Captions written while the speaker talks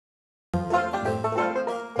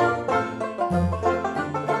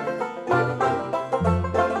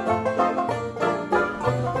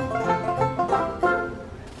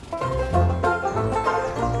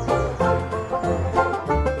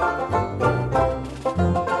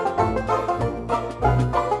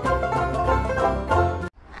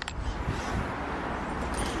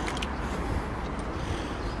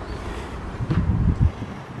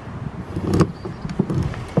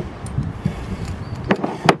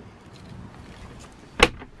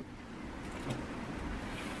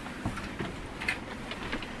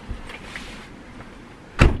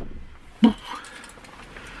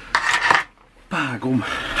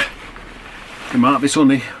might be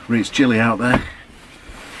sunny, but it's chilly out there.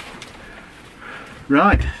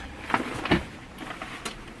 Right.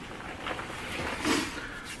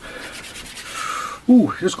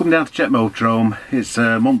 Ooh, just come down to check motorhome. It's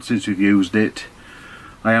a month since we've used it.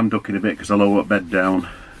 I am ducking a bit because I lower bed down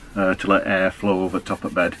to let air flow over top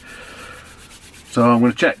of bed. So I'm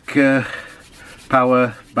going to check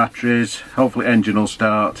power, batteries, hopefully engine will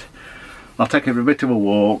start. I'll take it for a bit of a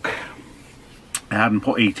walk. I haven't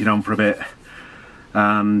put heating on for a bit,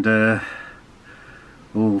 and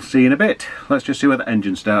we'll see you in a bit. Let's just see where the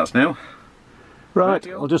engine starts now. Right,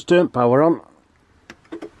 I'll just turn power on.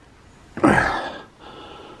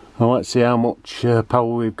 Well, let's see how much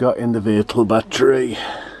power we've got in the vehicle battery.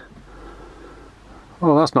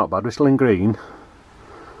 Oh, that's not bad, we're still in green.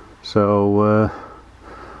 So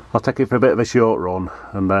I'll take it for a bit of a short run,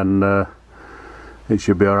 and then it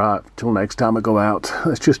should be alright till next time I go out.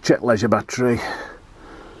 Let's just check leisure battery.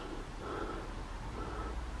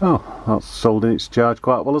 Oh, that's holding its charge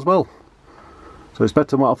quite well as well. So it's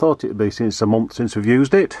better than what I thought it would be since a month since we've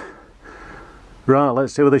used it. Right,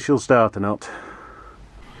 let's see whether she'll start or not.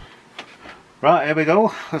 Right, here we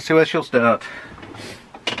go. Let's see where she'll start.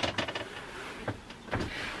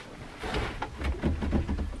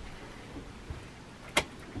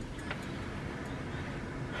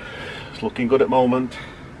 It's looking good at the moment.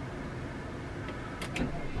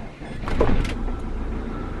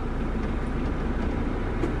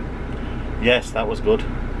 Yes, that was good.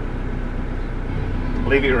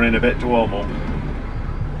 Leave it running a bit to warm up.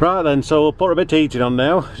 Right then, so we'll put a bit of heating on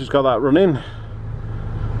now. Just got that running.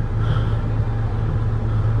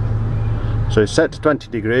 So it's set to 20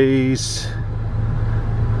 degrees.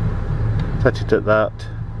 Set it at that.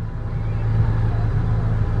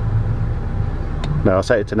 No, I'll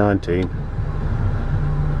set it to 19.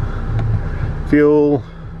 Fuel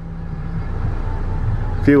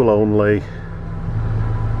only,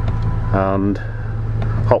 and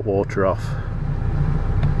hot water off.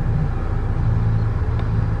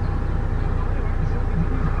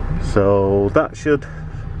 So that should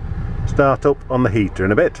start up on the heater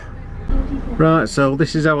in a bit. Right, so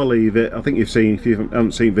this is how I leave it. I think you've seen, if you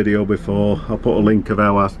haven't seen video before, I'll put a link of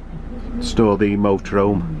how I store the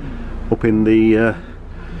motorhome up in the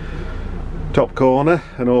top corner,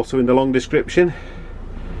 and also in the long description.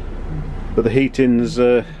 But the heating's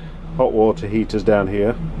hot water heaters down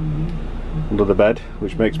here under the bed,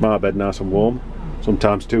 which makes my bed nice and warm,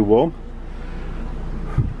 sometimes too warm.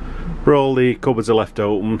 But all the cupboards are left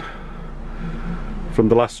open from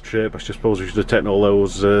the last trip. I suppose we should have taken all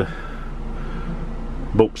those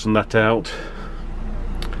books and that out.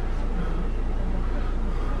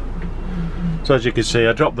 So as you can see,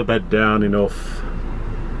 I dropped the bed down enough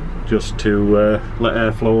just to let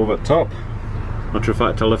air flow over the top. Matter of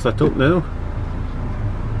fact, I'll lift that up now.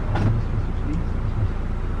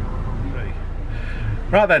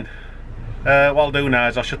 Right then, what I'll do now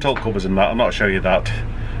is I'll shut all cupboards and that. I'll not show you that.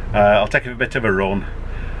 I'll take a bit of a run,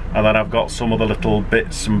 and then I've got some other little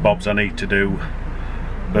bits and bobs I need to do.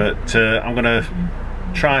 But I'm going to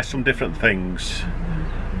try some different things,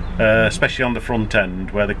 especially on the front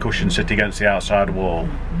end where the cushions sit against the outside wall.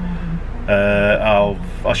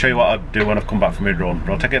 I'll show you what I'll do when I've come back from my run.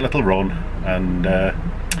 But I'll take a little run, and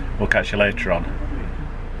we'll catch you later on.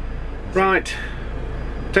 Right,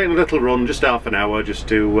 taking a little run, just half an hour, just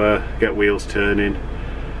to get wheels turning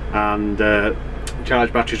and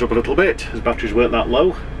charge batteries up a little bit, as batteries weren't that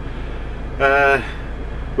low.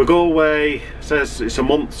 We go away, says it's a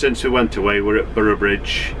month since we went away. We're at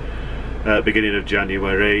Boroughbridge beginning of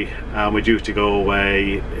January, and we're due to go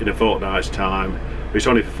away in a fortnight's time. It's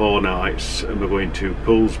only for 4 nights, and we're going to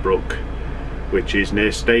Poolsbrook, which is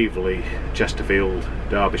near Staveley, Chesterfield,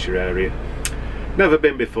 Derbyshire area. Never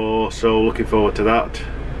been before, so looking forward to that.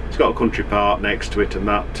 It's got a country park next to it and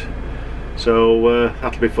that. So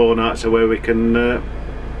that'll be 4 nights away we can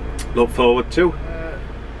look forward to.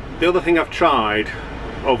 The other thing I've tried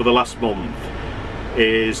over the last month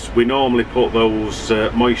is we normally put those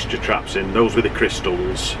moisture traps in, those with the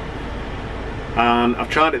crystals, and I've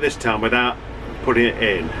tried it this time without putting it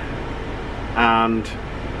in, and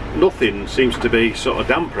nothing seems to be sort of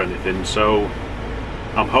damp or anything, so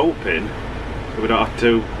I'm hoping that we don't have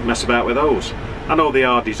to mess about with those. I know they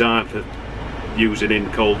are designed for using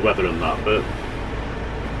in cold weather and that, but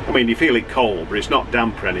I mean, you feel it cold, but it's not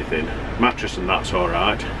damp or anything. Mattress and that's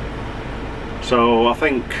alright. So I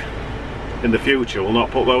think in the future we'll not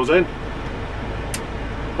put those in.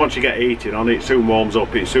 Once you get heating on, it soon warms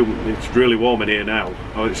up. It's really warm in here now.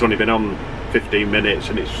 Oh, it's only been on 15 minutes,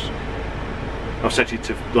 and I've set it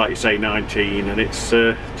to, like you say, 19, and it's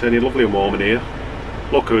turning lovely and warm in here.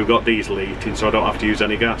 Luckily we've got diesel heating, so I don't have to use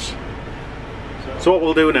any gas. So what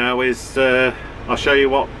we'll do now is I'll show you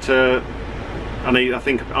what I'm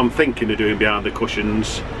thinking of doing behind the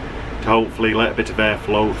cushions to hopefully let a bit of air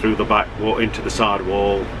flow through the back into the side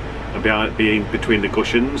wall and being between the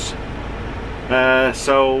cushions.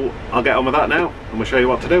 So I'll get on with that now and we'll show you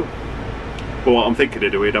what to do. But what I'm thinking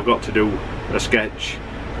of doing, I've got to do a sketch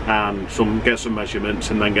and get some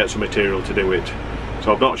measurements and then get some material to do it.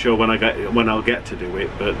 So I'm not sure when I'll get to do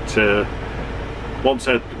it, but once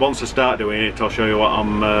I start doing it, I'll show you what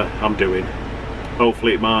I'm doing.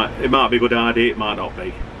 Hopefully it might be a good idea, it might not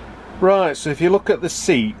be. Right, so if you look at the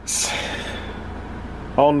seats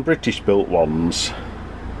on British built ones,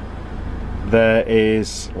 there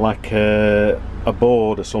is like a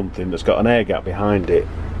board or something that's got an air gap behind it.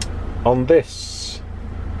 On this,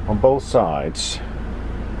 on both sides,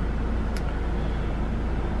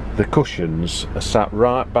 the cushions are sat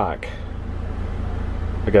right back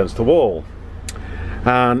against the wall,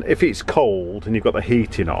 and if it's cold and you've got the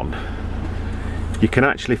heating on, you can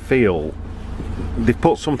actually feel they've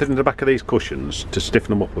put something in the back of these cushions to stiffen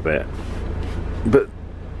them up a bit, but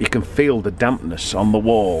you can feel the dampness on the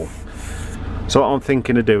wall. So what I'm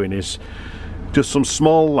thinking of doing is just some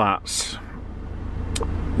small lats,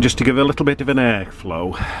 just to give a little bit of an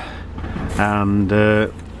airflow and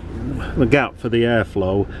a gap for the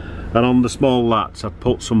airflow. And on the small lats I've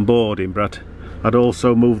put some boarding, but I'd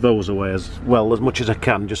also move those away as well as much as I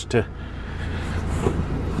can, just to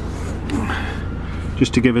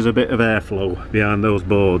give us a bit of airflow behind those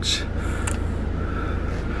boards.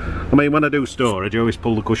 I mean, when I do storage I always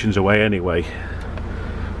pull the cushions away anyway,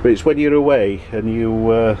 but it's when you're away and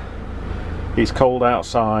it's cold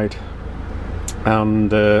outside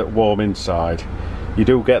and warm inside, you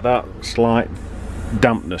do get that slight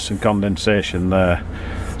dampness and condensation there.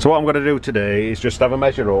 So what I'm going to do today is just have a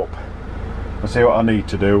measure up and see what I need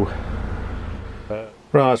to do.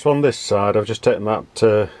 Right, so on this side I've just taken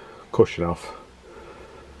that cushion off,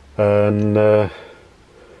 and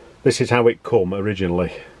this is how it come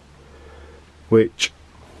originally, which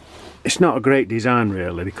it's not a great design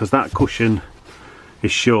really, because that cushion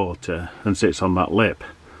is shorter and sits on that lip,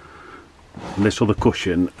 and this other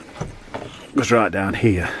cushion goes right down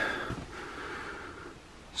here.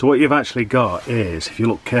 So what you've actually got is, if you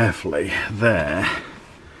look carefully there,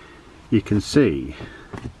 you can see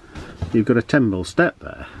you've got a 10mm step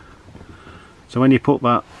there. So when you put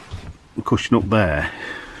that cushion up there,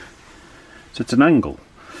 it's at an angle.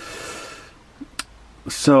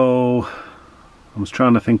 So I was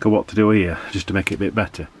trying to think of what to do here just to make it a bit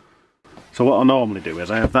better. So what I normally do is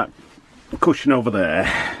I have that cushion over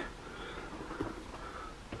there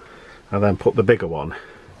and then put the bigger one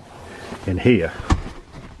in here,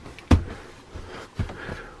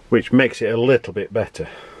 which makes it a little bit better.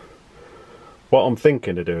 What I'm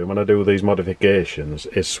thinking of doing when I do these modifications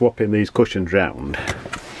is swapping these cushions round.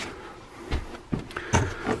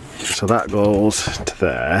 So that goes to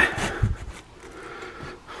there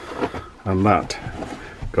and that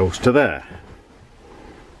goes to there,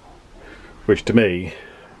 which to me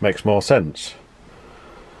makes more sense.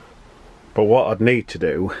 But what I'd need to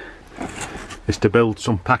do is to build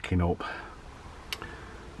some packing up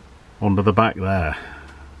under the back there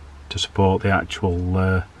to support the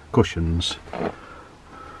actual cushions,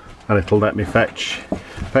 and it'll let me fetch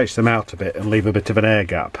them out a bit and leave a bit of an air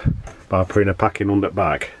gap by putting a packing under the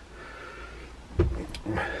back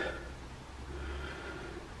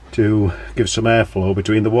to give some airflow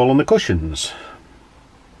between the wall and the cushions.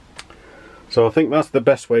 So I think that's the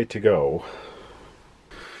best way to go.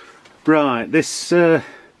 Right, this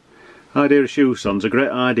idea of Chausson's a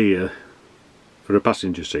great idea for a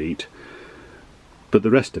passenger seat, but the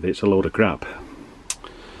rest of it's a load of crap.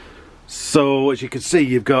 So as you can see,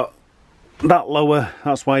 you've got that lower,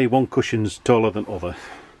 that's why one cushion's taller than other.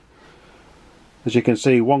 As you can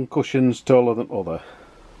see, one cushion's taller than other.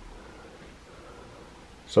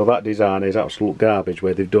 So that design is absolute garbage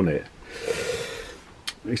where they've done it.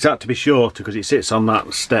 It's had to be shorter because it sits on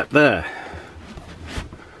that step there,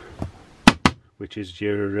 which is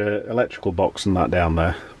your electrical box and that down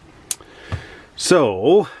there.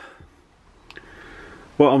 So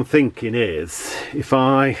what I'm thinking is, if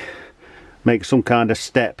I make some kind of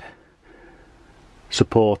step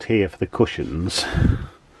support here for the cushions,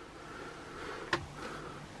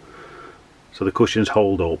 so the cushions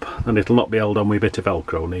hold up and it'll not be held on with a bit of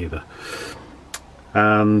velcro neither,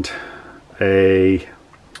 and a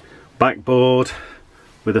backboard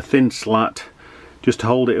with a thin slat just to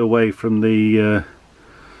hold it away from the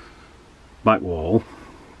back wall,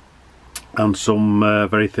 and some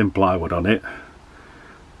very thin plywood on it,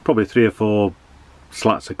 probably 3 or 4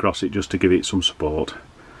 slats across it just to give it some support.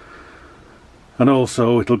 and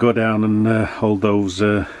also it'll go down and hold those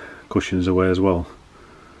cushions away as well.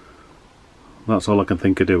 That's all I can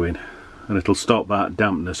think of doing, and it'll stop that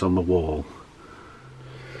dampness on the wall.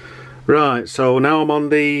 Right, so now I'm on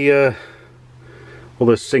the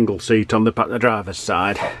other single seat on the driver's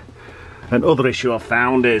side. Another issue I've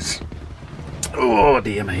found is, oh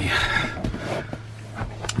dear me,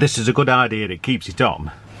 this is a good idea, it keeps it on,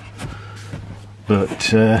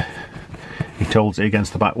 but it holds it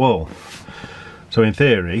against the back wall. So in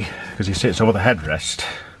theory, because he sits over the headrest,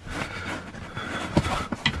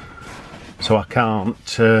 so I can't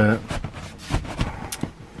sort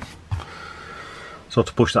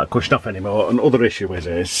of push that cushion off anymore. Another issue is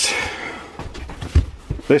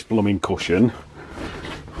this blooming cushion,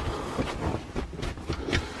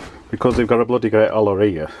 because they've got a bloody great hollow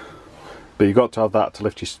here, but you've got to have that to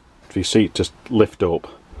lift your seat to lift up,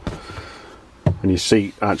 and your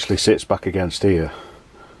seat actually sits back against here,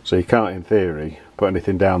 so you can't in theory put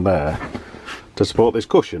anything down there to support this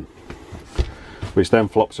cushion, which then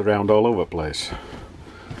flops around all over the place.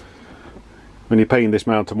 When you're paying this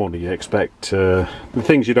amount of money, you expect the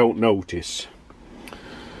things you don't notice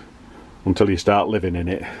until you start living in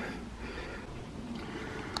it.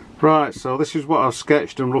 Right, so this is what I've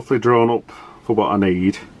sketched and roughly drawn up for what I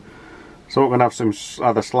need. So I'm going to have some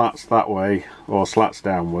either slats that way or slats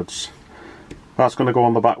downwards. That's going to go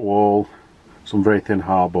on the back wall, some very thin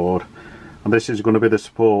hardboard, and this is going to be the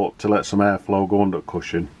support to let some airflow go under the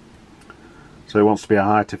cushion. So it wants to be a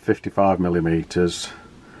height of 55mm.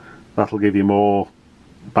 That'll give you more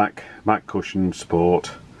back cushion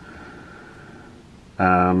support,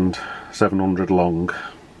 and 700 long,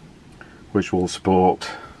 which will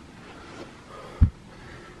support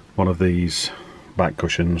one of these back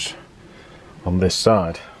cushions on this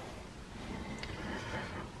side.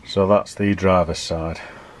 So that's the driver's side.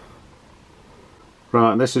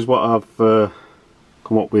 Right, and this is what I've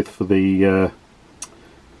come up with for the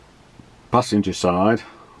passenger side,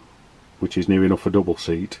 which is near enough a double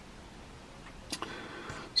seat.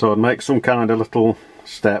 So I'd make some kind of little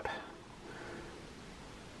step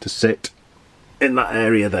to sit in that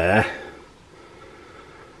area there,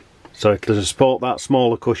 so it'll support that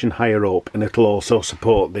smaller cushion higher up, and it'll also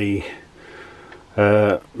support the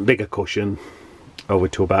bigger cushion over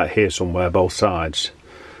to about here somewhere, both sides.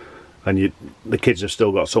 And the kids have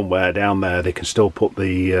still got somewhere down there they can still put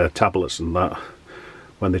the tablets and that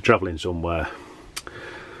when they're travelling somewhere.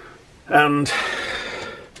 And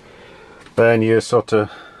then your sort of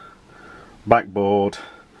backboard,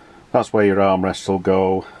 that's where your armrests will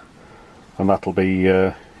go, and that'll be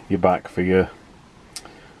your back for your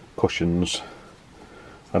cushions,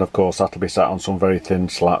 and of course that'll be sat on some very thin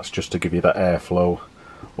slats just to give you that airflow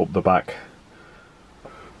up the back.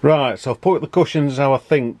 Right, so I've put the cushions how I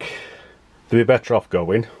think they'd be better off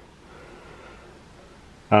going,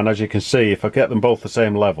 and as you can see, if I get them both the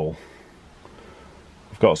same level,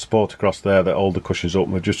 I've got a support across there that hold the cushions up,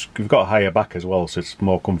 and we've got a higher back as well, so it's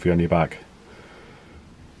more comfy on your back.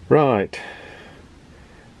 Right,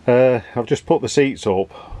 I've just put the seats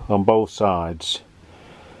up on both sides,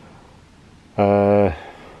 and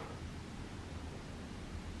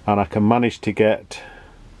I can manage to get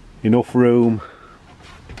enough room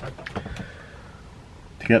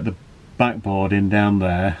to get the backboard in down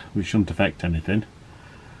there, which shouldn't affect anything.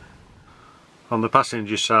 On the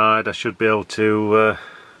passenger side I should be able to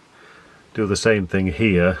do the same thing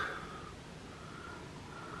here,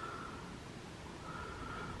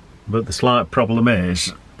 but the slight problem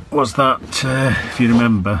was that if you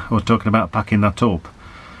remember, I was talking about packing that up,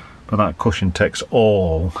 but that cushion takes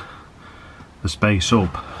all the space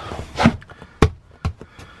up,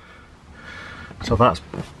 so that's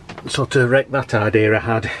sort of wrecked that idea I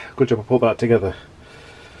had. Good job I put that together.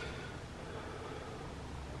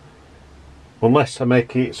 Unless I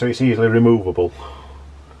make it so it's easily removable.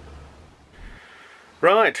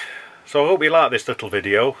 Right, so I hope you like this little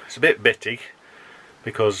video. It's a bit bitty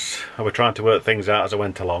because I was trying to work things out as I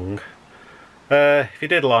went along. If you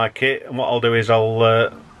did like it, and what I'll do is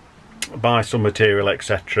I'll buy some material,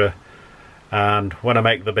 etc., and when I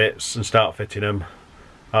make the bits and start fitting them,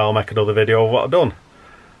 I'll make another video of what I've done,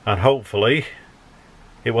 and hopefully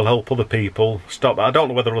it will help other people stop. I don't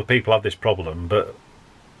know whether other people have this problem, but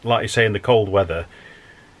like you say, in the cold weather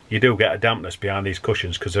you do get a dampness behind these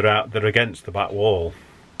cushions because they're against the back wall.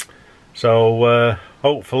 So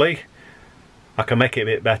hopefully I can make it a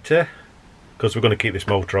bit better, because we're going to keep this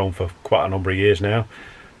motorhome for quite a number of years now,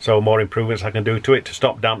 so more improvements I can do to it to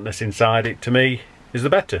stop dampness inside it, to me, is the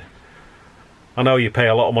better. I know you pay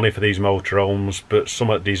a lot of money for these motorhomes, but some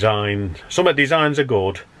of the designs are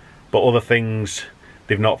good, but other things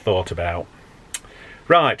they've not thought about.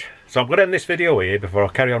 Right, so I'm going to end this video here before I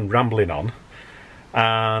carry on rambling on.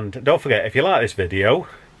 And don't forget, if you like this video,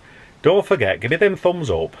 don't forget, give me them thumbs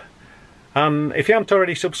up. And if you haven't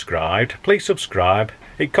already subscribed, please subscribe.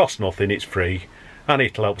 It costs nothing, it's free, and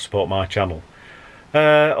it'll help support my channel.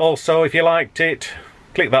 Also, if you liked it,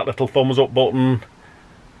 click that little thumbs up button.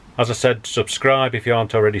 As I said, subscribe if you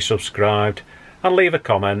aren't already subscribed, and leave a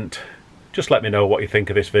comment. Just let me know what you think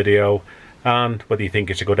of this video and whether you think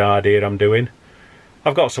it's a good idea I'm doing.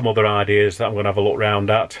 I've got some other ideas that I'm going to have a look round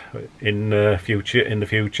at in the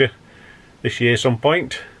future, this year some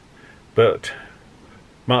point, but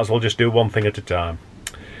might as well just do one thing at a time.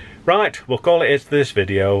 Right, we'll call it as this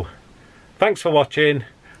video. Thanks for watching,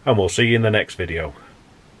 and we'll see you in the next video.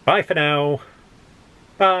 Bye for now.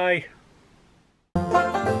 Bye.